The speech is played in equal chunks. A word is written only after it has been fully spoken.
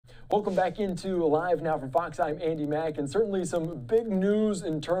Welcome back into Live Now from Fox. I'm Andy Mack, and certainly some big news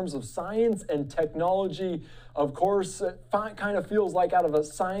in terms of science and technology. Of course, it kind of feels like out of a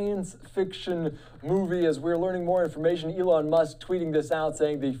science fiction movie as we're learning more information. Elon Musk tweeting this out,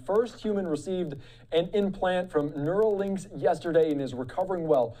 saying the first human received an implant from Neuralink yesterday and is recovering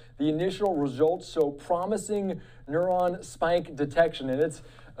well. The initial results show promising neuron spike detection, and it's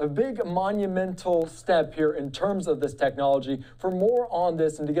a big monumental step here in terms of this technology. For more on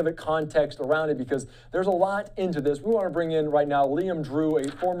this and to give it context around it, because there's a lot into this, we want to bring in right now Liam Drew, a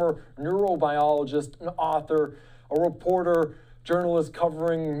former neurobiologist, an author, a reporter, journalist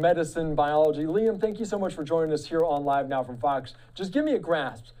covering medicine, biology. Liam, thank you so much for joining us here on Live Now from Fox. Just give me a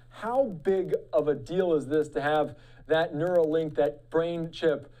grasp. How big of a deal is this to have that Neuralink, that brain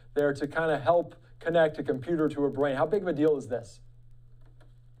chip there to kind of help connect a computer to a brain? How big of a deal is this?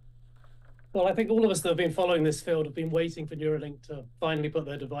 Well, I think all of us that have been following this field have been waiting for Neuralink to finally put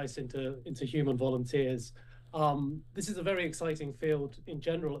their device into human volunteers. This is a very exciting field in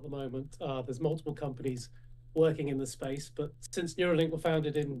general at the moment. There's multiple companies working in the space, but since Neuralink were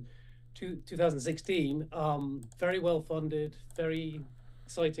founded in 2016, very well funded, very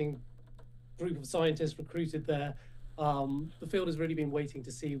exciting group of scientists recruited there. The field has really been waiting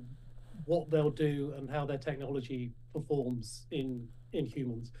to see what they'll do and how their technology performs in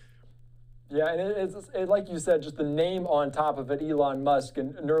humans. Yeah, and it's like you said, just the name on top of it, Elon Musk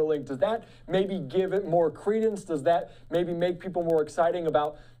and Neuralink, does that maybe give it more credence? Does that maybe make people more exciting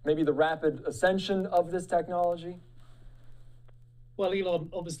about maybe the rapid ascension of this technology? Well, Elon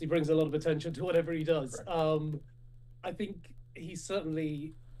obviously brings a lot of attention to whatever he does. I think he's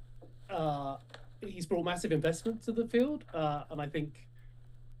certainly, he's brought massive investment to the field, and I think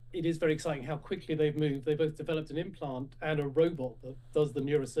it is very exciting how quickly they've moved. They both developed an implant and a robot that does the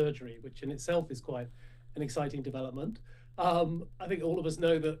neurosurgery, which in itself is quite an exciting development. I think all of us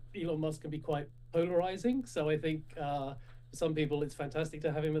know that Elon Musk can be quite polarizing. So I think for some people it's fantastic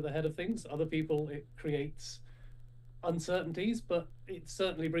to have him at the head of things. Other people it creates uncertainties, but it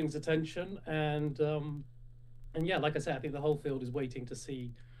certainly brings attention. And yeah, like I said, I think the whole field is waiting to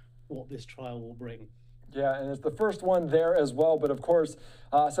see what this trial will bring. Yeah, and it's the first one there as well. But of course,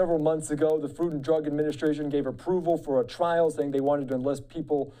 several months ago, the Food and Drug Administration gave approval for a trial saying they wanted to enlist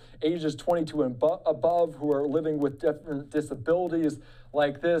people ages 22 and above who are living with different disabilities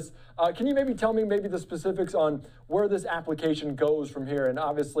like this. Can you maybe tell me maybe the specifics on where this application goes from here? And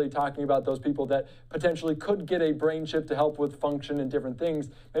obviously talking about those people that potentially could get a brain chip to help with function and different things.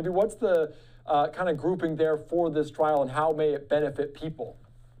 Maybe what's the kind of grouping there for this trial and how may it benefit people?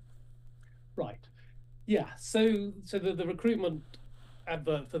 Right. Yeah, so the recruitment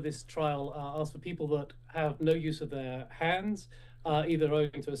advert for this trial asks for people that have no use of their hands, either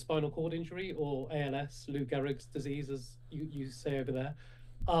owing to a spinal cord injury or ALS, Lou Gehrig's disease, as you say over there.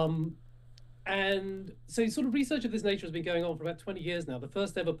 And so sort of research of this nature has been going on for about 20 years now. The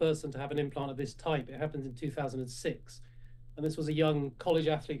first ever person to have an implant of this type, it happened in 2006. And this was a young college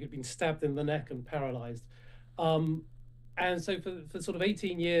athlete who'd been stabbed in the neck and paralyzed. And so for sort of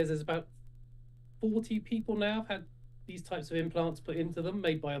 18 years, there's about 40 people now have had these types of implants put into them,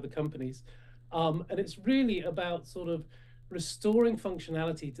 made by other companies. And it's really about sort of restoring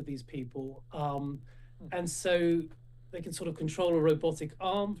functionality to these people. And so they can sort of control a robotic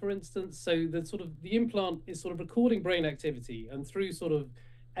arm, for instance. So the implant is sort of recording brain activity, and through sort of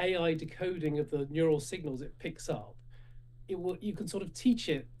AI decoding of the neural signals it picks up, you can sort of teach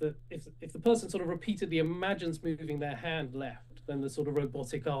it that if the person sort of repeatedly imagines moving their hand left, then the sort of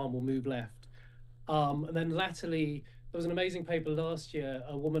robotic arm will move left. And then latterly, there was an amazing paper last year,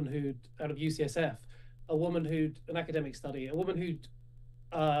 a woman out of UCSF, an academic study, a woman who'd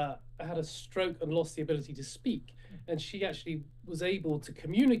had a stroke and lost the ability to speak. And she actually was able to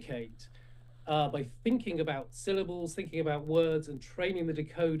communicate by thinking about syllables, thinking about words, and training the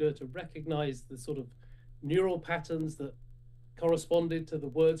decoder to recognize the sort of neural patterns that corresponded to the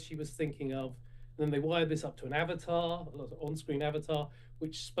words she was thinking of. And then they wired this up to an avatar, an on-screen avatar,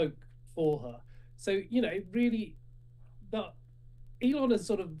 which spoke for her. So, it really, Elon has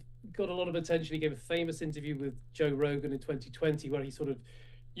sort of got a lot of attention. He gave a famous interview with Joe Rogan in 2020, where he sort of,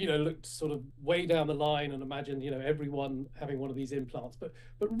 looked sort of way down the line and imagined, everyone having one of these implants. But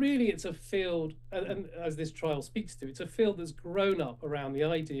really it's a field, and as this trial speaks to, it's a field that's grown up around the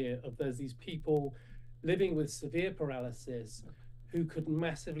idea of there's these people living with severe paralysis who could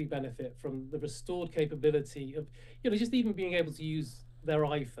massively benefit from the restored capability of, just even being able to use their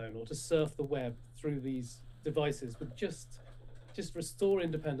iPhone or to surf the web through these devices would just restore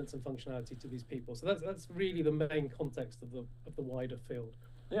independence and functionality to these people. So that's really the main context of the wider field.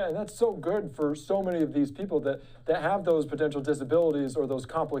 Yeah, and that's so good for so many of these people that have those potential disabilities or those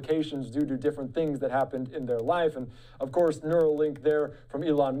complications due to different things that happened in their life. And of course, Neuralink there from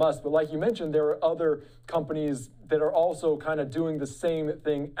Elon Musk. But like you mentioned, there are other companies that are also kind of doing the same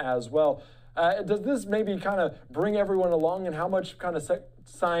thing as well. Does this maybe kind of bring everyone along, and how much kind of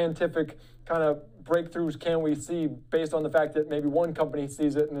scientific kind of breakthroughs can we see based on the fact that maybe one company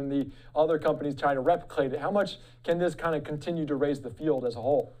sees it and then the other companies try to replicate it? How much can this kind of continue to raise the field as a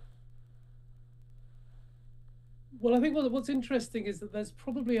whole? Well, I think what's interesting is that there's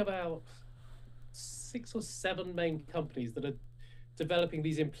probably about 6 or 7 main companies that are developing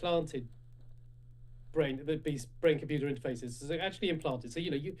these implanted these brain computer interfaces. So actually implanted. So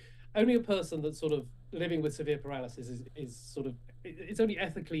you only a person that's sort of living with severe paralysis is sort of, it's only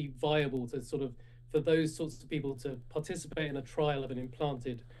ethically viable to sort of, for those sorts of people to participate in a trial of an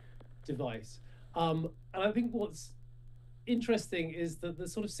implanted device. And I think what's interesting is that the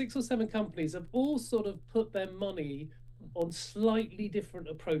sort of 6 or 7 companies have all sort of put their money on slightly different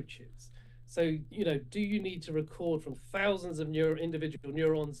approaches. So, do you need to record from thousands of individual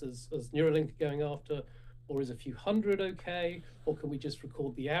neurons as Neuralink are going after, or is a few hundred okay? Or can we just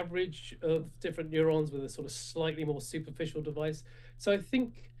record the average of different neurons with a sort of slightly more superficial device? So I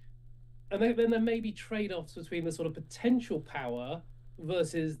think, and then there may be trade-offs between the sort of potential power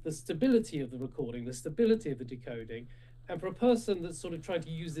versus the stability of the recording, the stability of the decoding. And for a person that's sort of trying to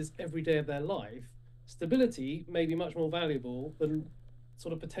use this every day of their life, stability may be much more valuable than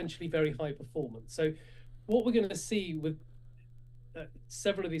sort of potentially very high performance. So what we're going to see with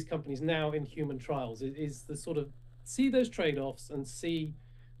several of these companies now in human trials is the sort of see those trade-offs and see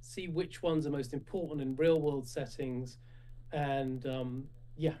which ones are most important in real world settings. And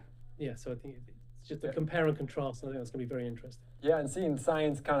so I think it's just a compare and contrast, and I think that's going to be very interesting. Yeah, and seeing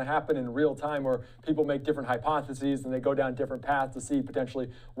science kind of happen in real time, where people make different hypotheses and they go down different paths to see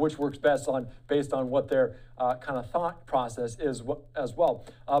potentially which works best based on what their kind of thought process is as well.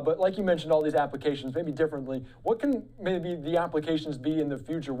 But like you mentioned, all these applications, maybe differently. What can maybe the applications be in the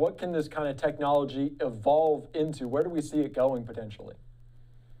future? What can this kind of technology evolve into? Where do we see it going potentially?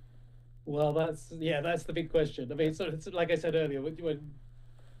 Well, that's the big question. I mean, so it's like I said earlier, when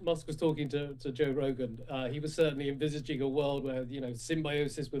Musk was talking to Joe Rogan, he was certainly envisaging a world where,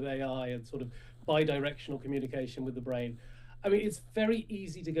 symbiosis with AI and sort of bi-directional communication with the brain. I mean, it's very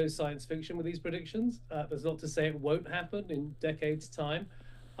easy to go science fiction with these predictions. That's not to say it won't happen in decades' time.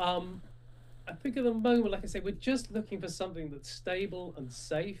 I think at the moment, like I say, we're just looking for something that's stable and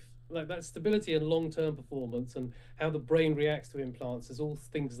safe. Like that stability and long-term performance and how the brain reacts to implants is all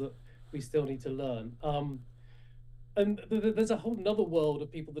things that we still need to learn. And there's a whole nother world of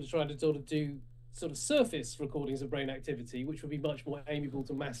people that are trying to do sort of surface recordings of brain activity, which would be much more amiable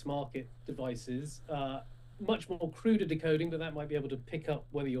to mass market devices, much more cruder decoding, but that might be able to pick up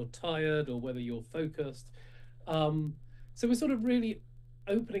whether you're tired or whether you're focused. So we're sort of really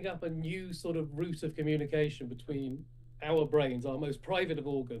opening up a new sort of route of communication between our brains, our most private of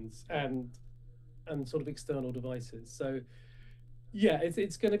organs, and sort of external devices. So yeah,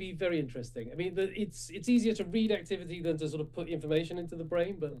 it's going to be very interesting. I mean, it's easier to read activity than to sort of put information into the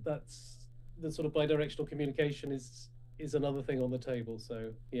brain, but that's the sort of bidirectional communication is another thing on the table.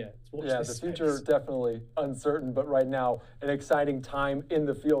 So yeah, the future is definitely uncertain, but right now an exciting time in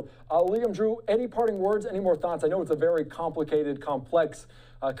the field. Liam, Drew, any parting words? Any more thoughts? I know it's a very complicated, complex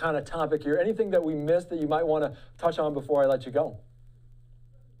kind of topic here. Anything that we missed that you might want to touch on before I let you go?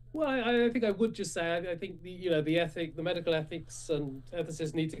 Well, I think I would just say I think the medical ethics and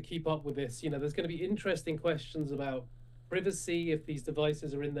ethicists need to keep up with this. There's going to be interesting questions about privacy if these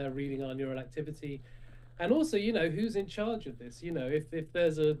devices are in there reading our neural activity, and also who's in charge of this. If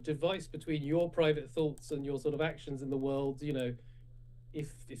there's a device between your private thoughts and your sort of actions in the world,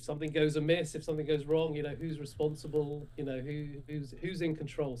 if something goes amiss, if something goes wrong, who's responsible, who's in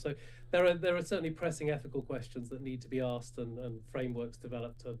control. So there are certainly pressing ethical questions that need to be asked and frameworks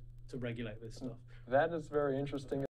developed to regulate this stuff. That is very interesting.